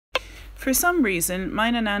For some reason,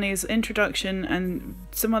 mine and Annie's introduction and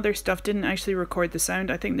some other stuff didn't actually record the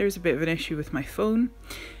sound. I think there's a bit of an issue with my phone.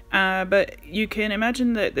 But you can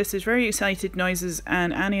imagine that this is very excited noises,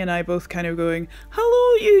 and Annie and I both kind of going,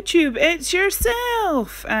 "Hello YouTube, it's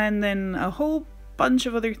yourself!" And then a whole bunch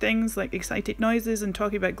of other things like excited noises and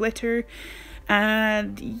talking about glitter.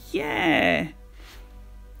 And yeah.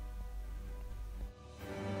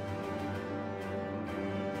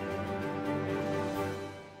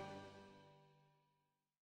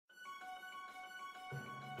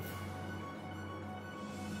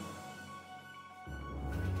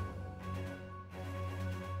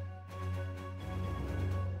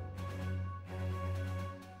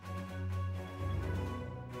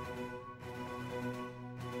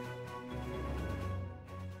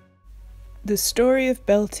 The story of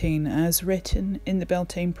Beltane as written in the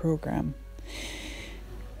Beltane programme.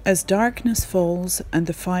 As darkness falls and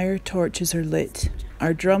the fire torches are lit,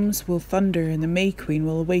 our drums will thunder and the May Queen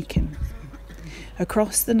will awaken.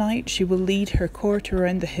 Across the night she will lead her court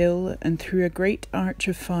around the hill and through a great arch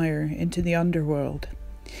of fire into the underworld.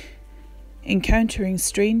 Encountering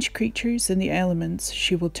strange creatures and the elements,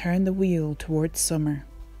 she will turn the wheel towards summer.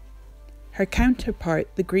 Her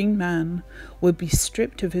counterpart, the Green Man, will be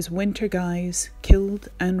stripped of his winter guise, killed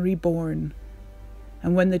and reborn.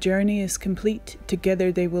 And when the journey is complete,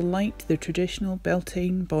 together they will light the traditional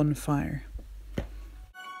Beltane bonfire.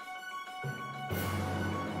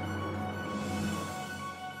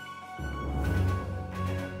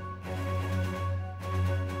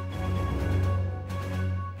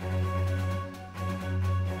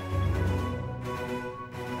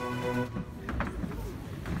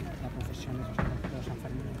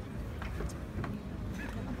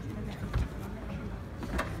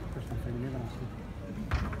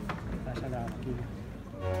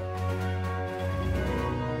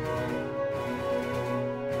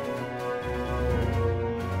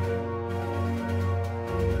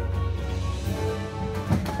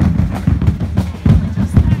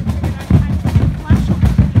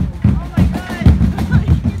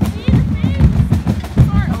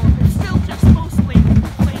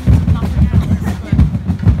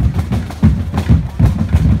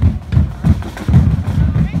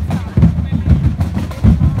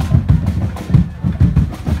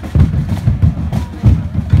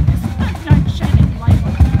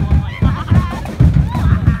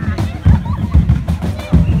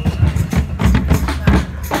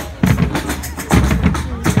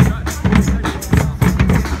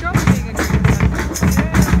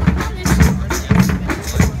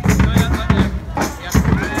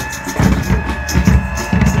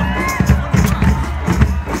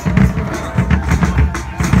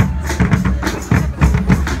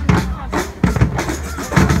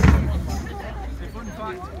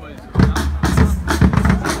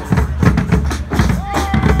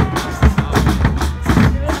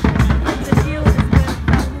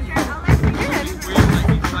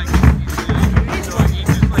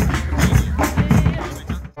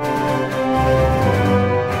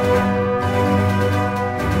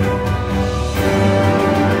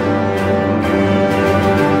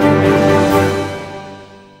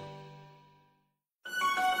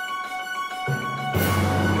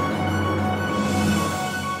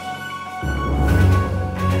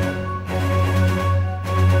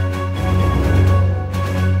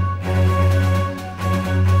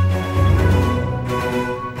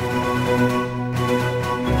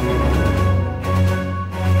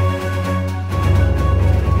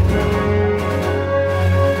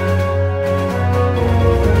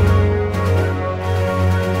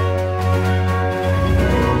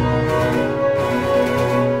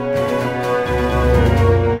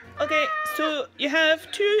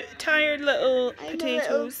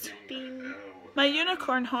 Potatoes. My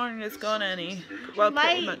unicorn horn is gone, Annie. Well,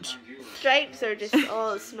 pretty much. Stripes are just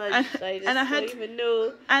all smudged. I don't even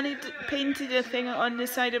know. Annie painted a thing on the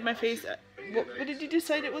side of my face. What did you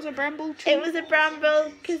decide it was, a bramble tree? It was a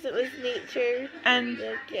bramble because it was nature. And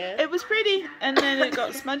it was pretty, and then it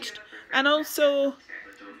got smudged. And also,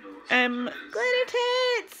 glitter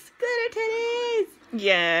tits! Glitter titties!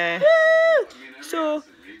 Yeah. Woo! So,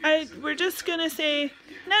 we're just gonna say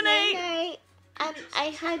night night. And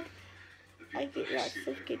I did lots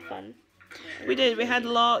of good fun. We did. We had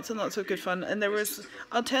lots and lots of good fun, and there was.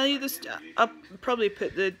 I'll tell you this. I'll probably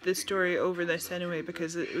put the story over this anyway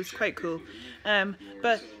because it was quite cool.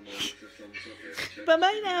 But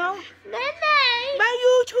bye now. Bye.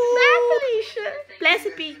 Bye YouTube. Bye Felicia.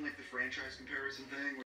 Blessed be.